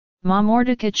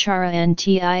Momordica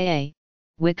charantia,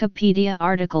 Wikipedia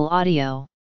article audio.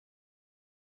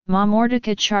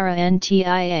 Momordica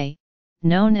charantia,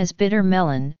 known as bitter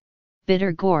melon,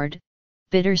 bitter gourd,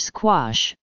 bitter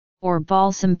squash, or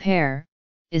balsam pear,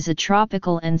 is a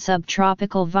tropical and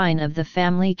subtropical vine of the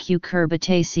family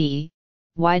Cucurbitaceae,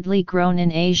 widely grown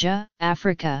in Asia,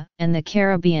 Africa, and the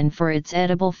Caribbean for its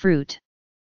edible fruit.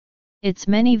 Its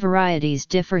many varieties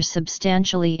differ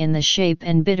substantially in the shape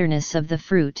and bitterness of the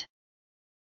fruit.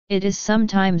 It is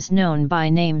sometimes known by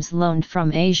names loaned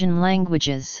from Asian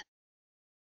languages.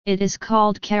 It is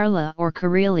called Kerala or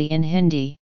Kareli in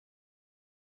Hindi.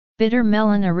 Bitter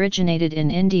melon originated in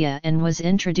India and was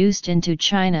introduced into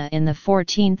China in the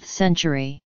 14th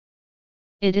century.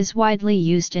 It is widely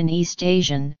used in East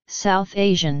Asian, South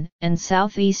Asian, and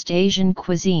Southeast Asian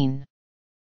cuisine.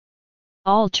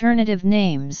 Alternative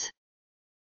names.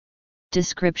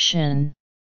 Description: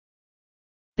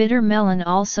 bitter melon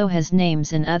also has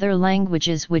names in other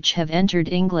languages which have entered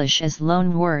English as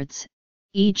loan words,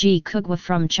 e.g. kugwa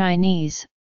from Chinese,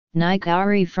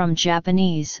 nigari from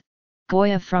Japanese,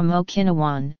 Goya from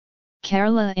Okinawan,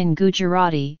 Kerala in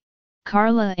Gujarati,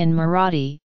 Karla in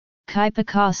Marathi,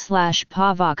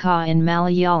 Kaipaka/Pavaka in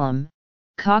Malayalam,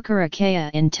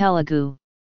 Kakarakaya in Telugu,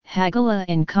 Hagala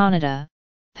in Kannada,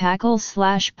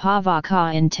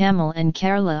 Pakal/Pavaka in Tamil and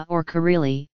Kerala or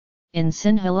Kareli, in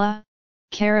Sinhala,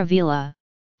 Karavila,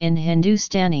 in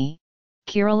Hindustani,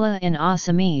 Kerala in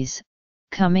Assamese,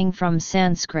 coming from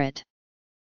Sanskrit.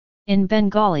 In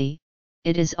Bengali,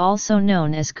 it is also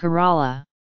known as Kerala.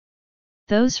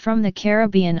 Those from the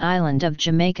Caribbean island of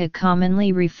Jamaica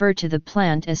commonly refer to the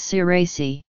plant as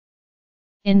Ciraceae.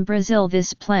 In Brazil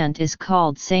this plant is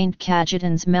called Saint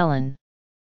Cajetan's melon.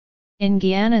 In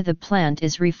Guyana the plant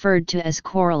is referred to as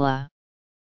Corala.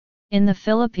 In the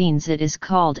Philippines it is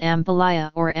called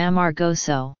Ampalaya or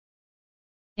Amargoso.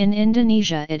 In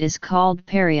Indonesia it is called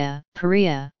Paria,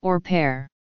 or pear.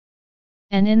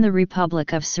 And in the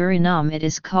Republic of Suriname it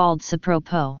is called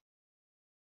Sapropo.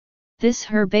 This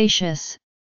herbaceous,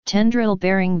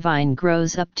 tendril-bearing vine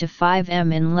grows up to 5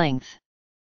 m in length.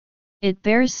 It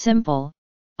bears simple,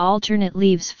 alternate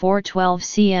leaves 4-12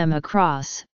 cm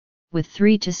across, with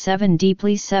 3 to 7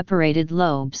 deeply separated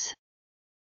lobes.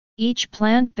 Each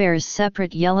plant bears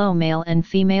separate yellow male and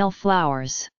female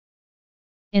flowers.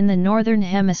 In the Northern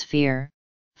Hemisphere,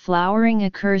 flowering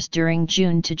occurs during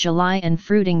June to July and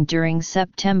fruiting during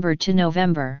September to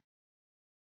November.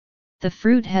 The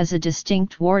fruit has a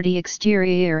distinct warty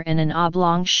exterior and an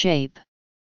oblong shape.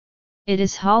 It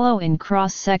is hollow in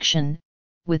cross-section,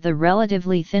 with a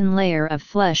relatively thin layer of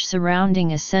flesh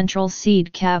surrounding a central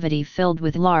seed cavity filled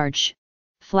with large,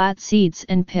 flat seeds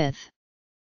and pith.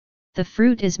 The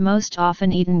fruit is most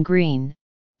often eaten green,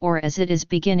 or as it is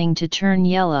beginning to turn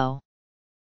yellow.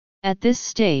 At this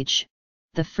stage,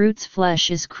 the fruit's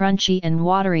flesh is crunchy and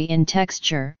watery in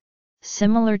texture,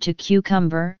 similar to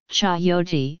cucumber,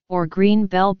 chayote, or green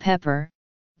bell pepper,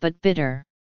 but bitter.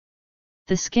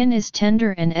 The skin is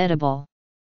tender and edible.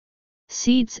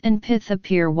 Seeds and pith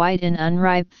appear white in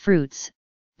unripe fruits.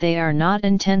 They are not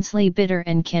intensely bitter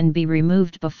and can be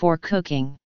removed before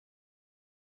cooking.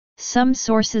 Some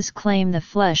sources claim the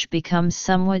flesh becomes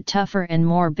somewhat tougher and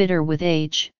more bitter with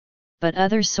age, but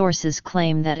other sources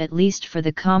claim that at least for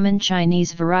the common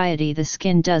Chinese variety the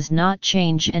skin does not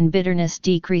change and bitterness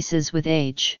decreases with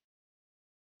age.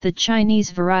 The Chinese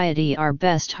variety are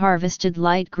best harvested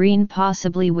light green,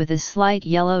 possibly with a slight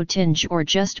yellow tinge or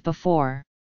just before.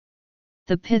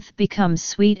 The pith becomes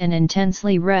sweet and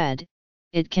intensely red.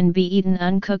 It can be eaten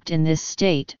uncooked in this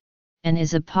state, and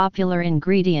is a popular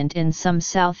ingredient in some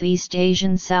Southeast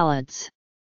Asian salads.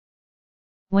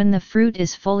 When the fruit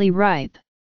is fully ripe,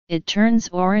 it turns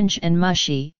orange and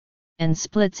mushy, and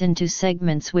splits into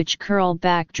segments which curl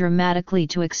back dramatically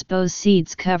to expose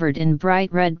seeds covered in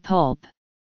bright red pulp.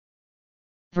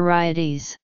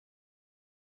 Varieties.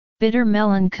 Bitter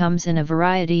melon comes in a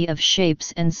variety of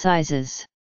shapes and sizes.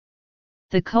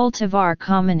 The cultivar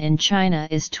common in China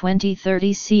is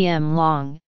 20-30 cm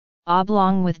long,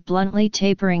 oblong with bluntly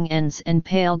tapering ends and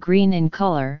pale green in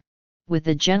color, with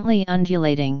a gently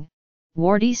undulating,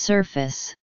 warty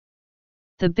surface.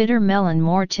 The bitter melon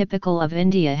more typical of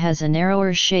India has a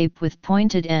narrower shape with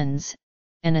pointed ends,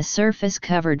 and a surface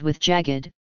covered with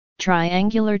jagged,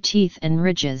 triangular teeth and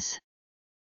ridges.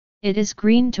 It is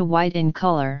green to white in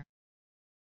color.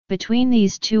 Between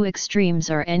these two extremes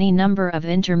are any number of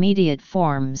intermediate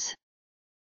forms.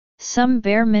 Some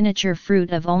bear miniature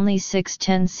fruit of only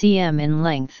 6-10 cm in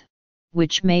length,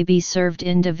 which may be served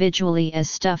individually as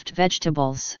stuffed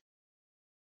vegetables.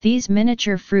 These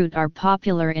miniature fruit are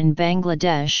popular in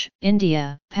Bangladesh,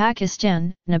 India,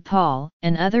 Pakistan, Nepal,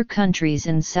 and other countries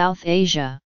in South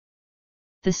Asia.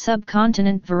 The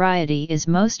subcontinent variety is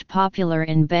most popular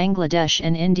in Bangladesh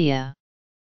and India.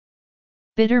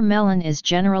 Bitter melon is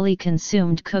generally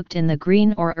consumed cooked in the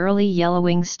green or early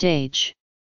yellowing stage.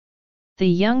 The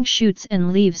young shoots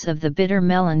and leaves of the bitter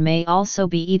melon may also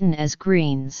be eaten as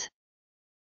greens.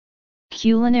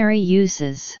 Culinary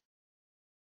uses.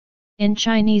 In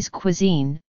Chinese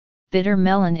cuisine, bitter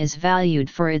melon is valued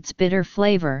for its bitter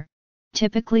flavor,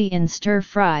 typically in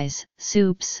stir-fries,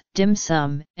 soups, dim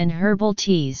sum, and herbal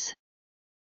teas.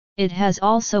 It has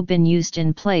also been used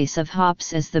in place of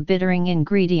hops as the bittering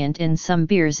ingredient in some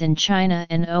beers in China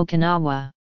and Okinawa.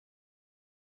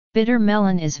 Bitter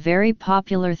melon is very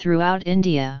popular throughout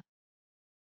India.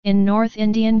 In North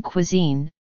Indian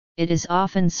cuisine, it is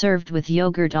often served with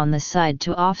yogurt on the side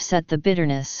to offset the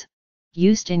bitterness,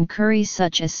 used in curries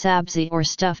such as sabzi or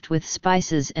stuffed with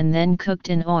spices and then cooked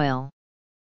in oil.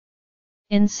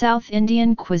 In South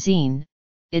Indian cuisine,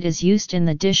 it is used in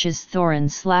the dishes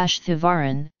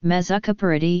thoran/thivaran,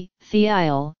 mezzukaparati,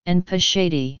 thial, and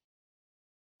pachadi.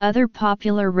 Other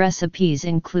popular recipes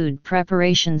include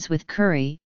preparations with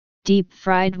curry, deep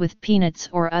fried with peanuts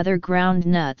or other ground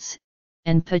nuts,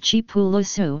 and pachi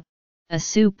pulusu, a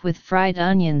soup with fried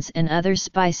onions and other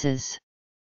spices.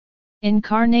 In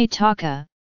Karnataka,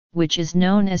 which is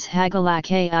known as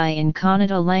Hagalakkai in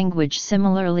Kannada language,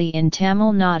 similarly in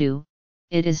Tamil Nadu,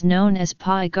 it is known as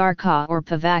Paigarka or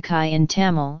Pavakkai in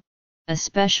Tamil, a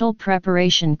special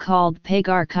preparation called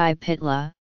Pagarkai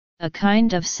Pitla, a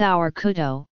kind of sour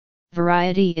kutto,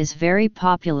 variety is very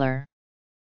popular.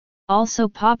 Also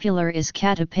popular is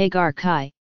Kata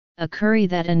Pagarkai, a curry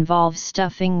that involves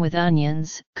stuffing with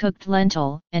onions, cooked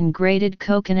lentil, and grated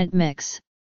coconut mix,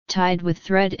 tied with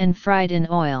thread and fried in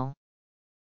oil.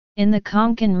 In the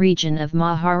Konkan region of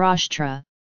Maharashtra,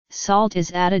 salt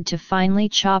is added to finely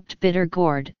chopped bitter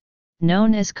gourd,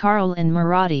 known as karl in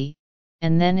Marathi,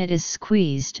 and then it is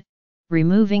squeezed,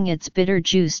 removing its bitter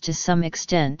juice to some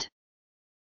extent.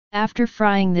 After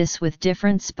frying this with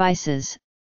different spices,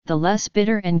 the less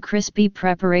bitter and crispy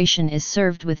preparation is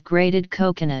served with grated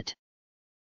coconut.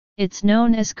 It's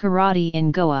known as karati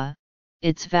in Goa.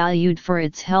 It's valued for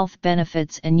its health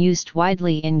benefits and used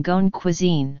widely in Goan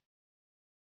cuisine.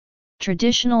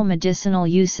 Traditional medicinal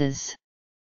uses.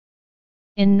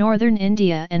 In northern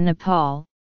India and Nepal,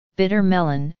 bitter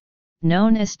melon,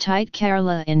 known as Tit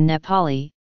Kerala in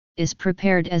Nepali, is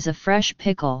prepared as a fresh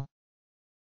pickle.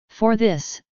 For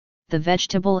this, the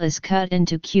vegetable is cut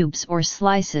into cubes or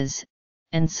slices,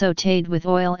 and sautéed with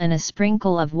oil and a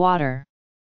sprinkle of water.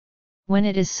 When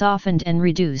it is softened and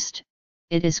reduced,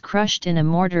 it is crushed in a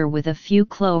mortar with a few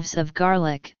cloves of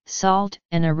garlic, salt,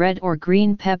 and a red or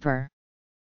green pepper.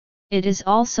 It is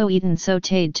also eaten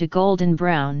sautéed to golden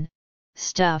brown,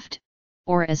 stuffed,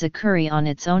 or as a curry on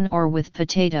its own or with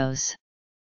potatoes.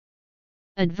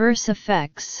 Adverse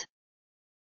effects.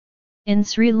 In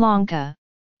Sri Lanka,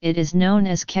 it is known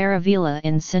as karavila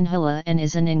in Sinhala and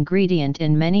is an ingredient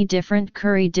in many different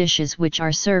curry dishes which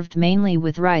are served mainly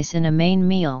with rice in a main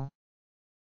meal.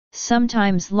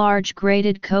 Sometimes large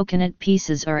grated coconut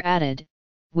pieces are added,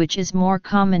 which is more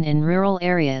common in rural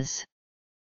areas.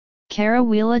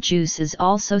 Karawila juice is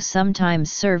also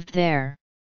sometimes served there.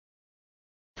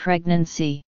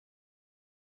 Pregnancy.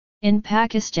 In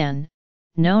Pakistan,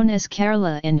 known as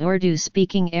Kerala in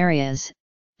Urdu-speaking areas,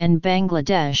 and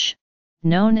Bangladesh,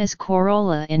 known as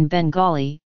Corolla in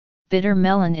Bengali, bitter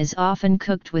melon is often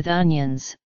cooked with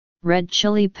onions, red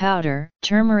chili powder,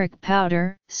 turmeric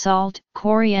powder, salt,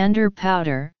 coriander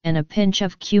powder, and a pinch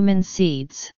of cumin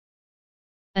seeds.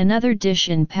 Another dish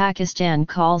in Pakistan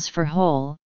calls for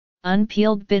whole,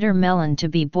 unpeeled bitter melon to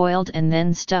be boiled and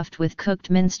then stuffed with cooked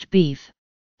minced beef,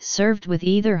 served with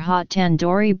either hot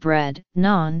tandoori bread,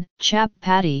 naan,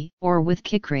 chapati, or with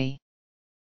kikri.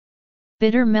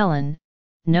 Bitter melon,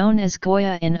 known as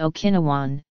Goya in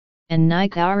Okinawan, and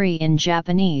Nigari in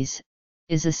Japanese,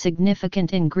 is a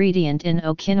significant ingredient in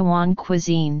Okinawan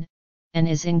cuisine, and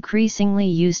is increasingly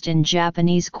used in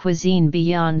Japanese cuisine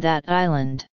beyond that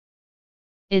island.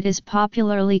 It is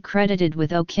popularly credited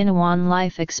with Okinawan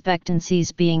life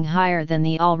expectancies being higher than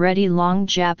the already long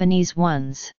Japanese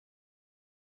ones.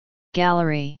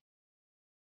 Gallery.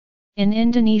 In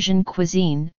Indonesian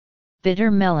cuisine,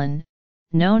 bitter melon,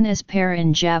 known as pear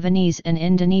in Javanese and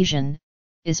Indonesian,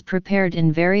 is prepared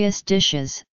in various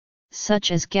dishes,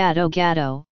 such as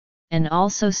gado-gado, and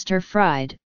also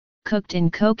stir-fried, cooked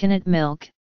in coconut milk,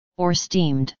 or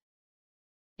steamed.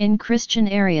 In Christian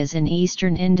areas in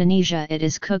eastern Indonesia it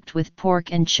is cooked with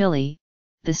pork and chili,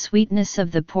 the sweetness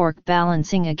of the pork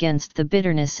balancing against the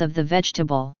bitterness of the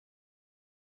vegetable.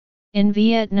 In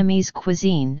Vietnamese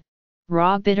cuisine,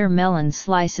 raw bitter melon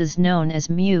slices known as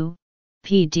mu,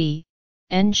 pd,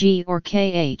 ng or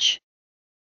kh.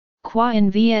 Qua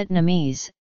in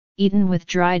Vietnamese, eaten with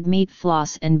dried meat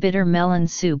floss and bitter melon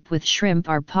soup with shrimp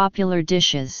are popular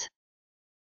dishes.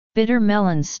 Bitter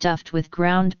melons stuffed with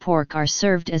ground pork are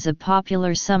served as a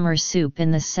popular summer soup in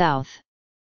the South.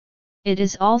 It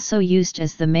is also used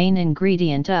as the main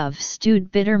ingredient of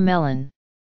stewed bitter melon.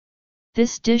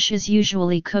 This dish is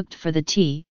usually cooked for the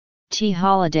tea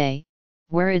holiday,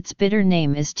 where its bitter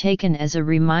name is taken as a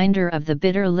reminder of the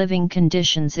bitter living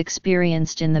conditions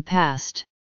experienced in the past.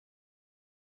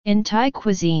 In Thai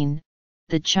cuisine,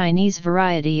 the Chinese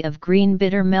variety of green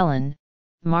bitter melon,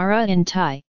 mara in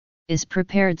Thai, is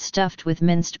prepared stuffed with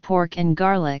minced pork and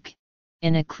garlic,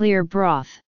 in a clear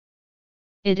broth.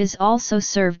 It is also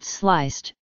served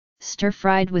sliced,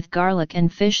 stir-fried with garlic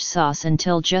and fish sauce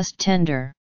until just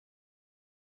tender.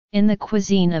 In the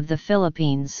cuisine of the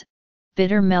Philippines,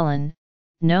 bitter melon,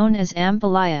 known as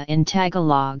ampalaya in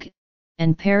Tagalog,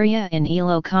 and paria in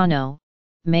Ilocano,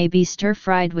 may be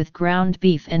stir-fried with ground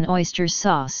beef and oyster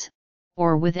sauce,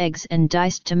 or with eggs and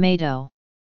diced tomato.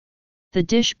 The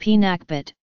dish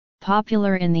pinakbet,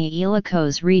 popular in the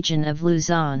Ilocos region of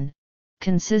Luzon,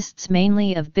 consists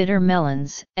mainly of bitter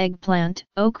melons, eggplant,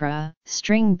 okra,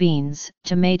 string beans,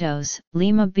 tomatoes,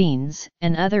 lima beans,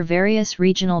 and other various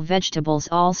regional vegetables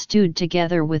all stewed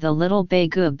together with a little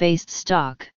bagoong-based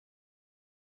stock.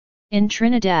 In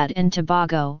Trinidad and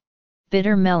Tobago,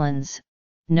 bitter melons,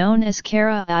 known as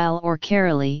cara-ile or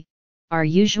caroli, are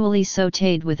usually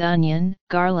sautéed with onion,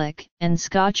 garlic, and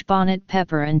Scotch bonnet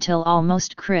pepper until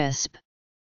almost crisp.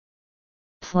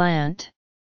 Plant.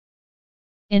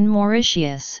 In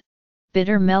Mauritius,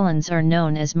 bitter melons are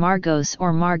known as margos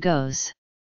or margos.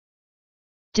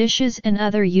 Dishes and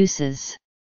other uses.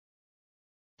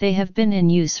 They have been in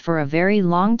use for a very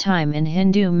long time in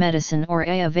Hindu medicine or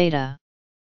Ayurveda.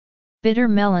 Bitter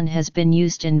melon has been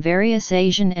used in various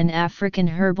Asian and African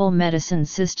herbal medicine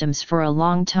systems for a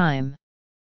long time.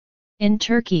 In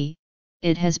Turkey,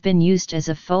 it has been used as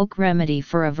a folk remedy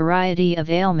for a variety of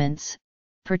ailments,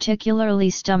 particularly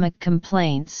stomach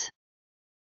complaints.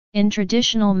 In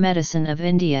traditional medicine of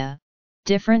India,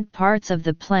 different parts of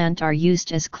the plant are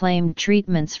used as claimed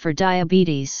treatments for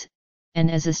diabetes,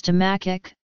 and as a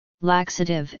stomachic,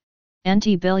 laxative,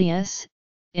 antibilious,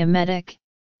 emetic,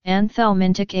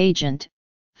 anthelmintic agent,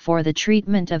 for the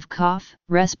treatment of cough,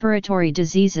 respiratory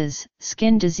diseases,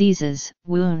 skin diseases,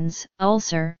 wounds,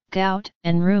 ulcer, gout,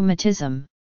 and rheumatism.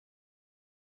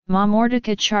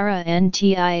 Momordica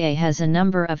charantia has a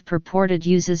number of purported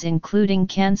uses including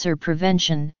cancer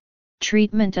prevention,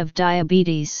 treatment of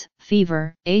diabetes,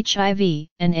 fever, HIV,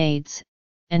 and AIDS,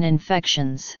 and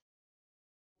infections.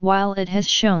 While it has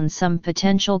shown some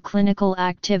potential clinical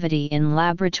activity in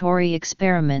laboratory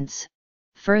experiments,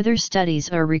 further studies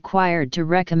are required to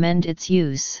recommend its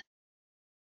use.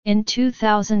 In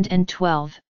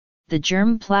 2012, the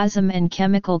germplasm and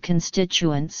chemical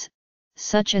constituents,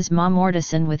 such as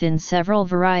momordicin within several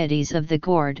varieties of the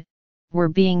gourd, were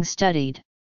being studied.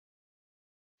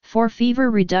 For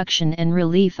fever reduction and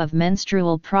relief of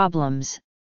menstrual problems,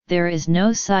 there is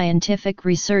no scientific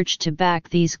research to back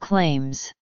these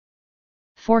claims.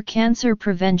 For cancer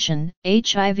prevention,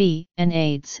 HIV and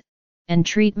AIDS, and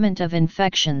treatment of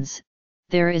infections,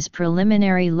 there is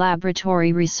preliminary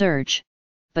laboratory research,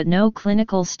 but no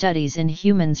clinical studies in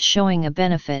humans showing a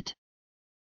benefit.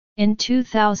 In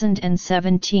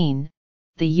 2017,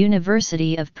 the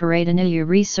University of Peradeniya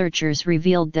researchers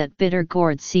revealed that bitter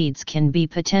gourd seeds can be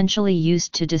potentially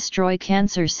used to destroy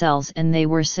cancer cells, and they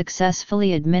were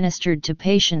successfully administered to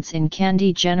patients in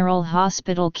Kandy General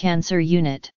Hospital Cancer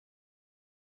Unit.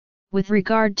 With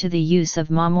regard to the use of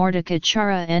Momordica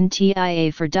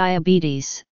charantia for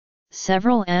diabetes,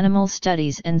 several animal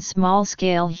studies and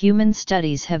small-scale human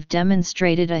studies have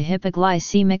demonstrated a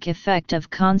hypoglycemic effect of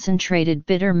concentrated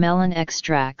bitter melon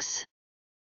extracts.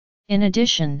 In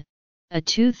addition, a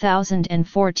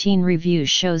 2014 review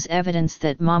shows evidence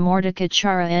that Momordica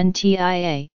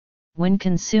charantia, when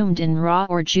consumed in raw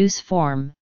or juice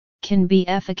form, can be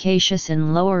efficacious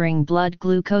in lowering blood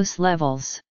glucose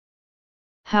levels.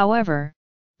 However,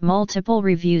 multiple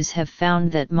reviews have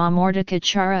found that Momordica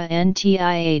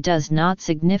charantia does not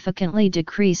significantly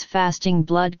decrease fasting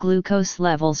blood glucose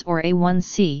levels or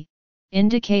A1C,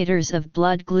 indicators of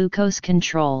blood glucose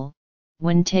control,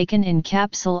 when taken in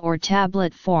capsule or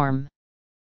tablet form.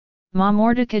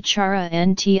 Momordica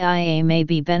charantia may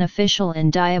be beneficial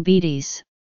in diabetes,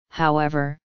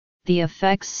 however, the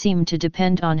effects seem to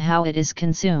depend on how it is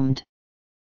consumed.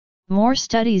 More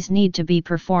studies need to be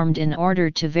performed in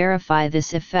order to verify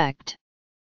this effect.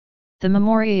 The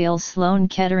Memorial Sloan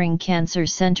Kettering Cancer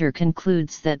Center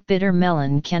concludes that bitter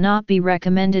melon cannot be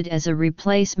recommended as a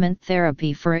replacement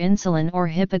therapy for insulin or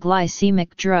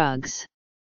hypoglycemic drugs.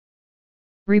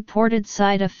 Reported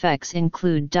side effects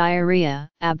include diarrhea,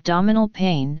 abdominal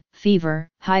pain, fever,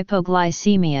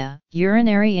 hypoglycemia,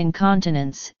 urinary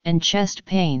incontinence, and chest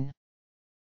pain.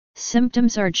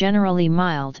 Symptoms are generally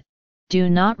mild, do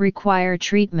not require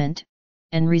treatment,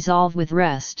 and resolve with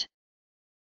rest.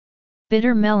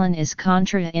 Bitter melon is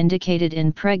contraindicated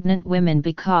in pregnant women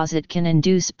because it can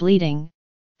induce bleeding,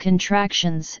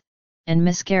 contractions, and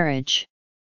miscarriage.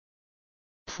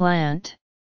 Plant.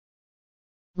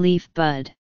 Leaf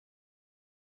bud.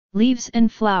 Leaves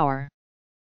and flower.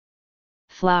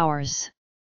 Flowers.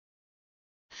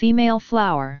 Female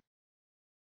flower.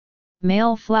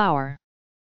 Male flower.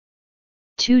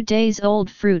 2 days old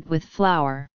fruit with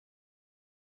flower.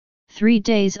 3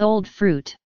 days old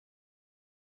fruit.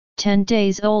 10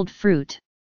 days old fruit.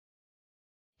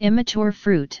 Immature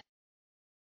fruit.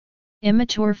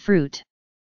 Immature fruit.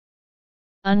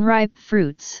 Unripe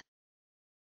fruits.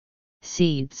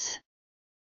 Seeds.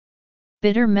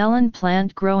 Bitter melon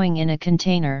plant growing in a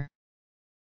container.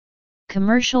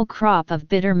 Commercial crop of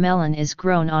bitter melon is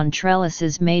grown on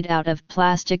trellises made out of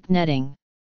plastic netting.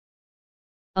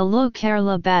 Aloo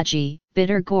Kerala bhaji,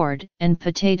 bitter gourd and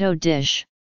potato dish,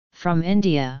 from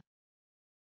India.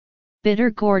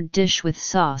 Bitter gourd dish with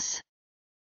sauce.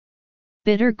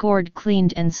 Bitter gourd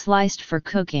cleaned and sliced for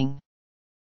cooking.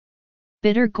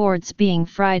 Bitter gourds being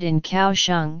fried in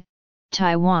Kaohsiung,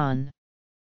 Taiwan.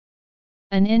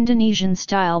 An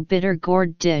Indonesian-style bitter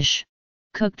gourd dish,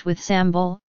 cooked with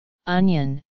sambal,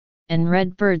 onion, and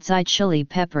red bird's eye chili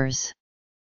peppers.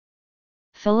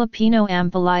 Filipino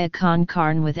ampalaya con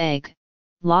carne with egg,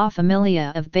 La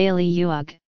Familia of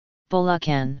Baileyuag,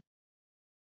 Bulacan.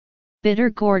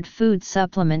 Bitter gourd food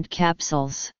supplement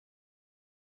capsules.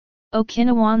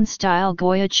 Okinawan-style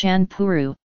Goya Chan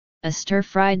Puru, a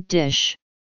stir-fried dish.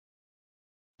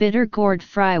 Bitter gourd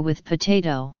fry with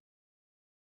potato.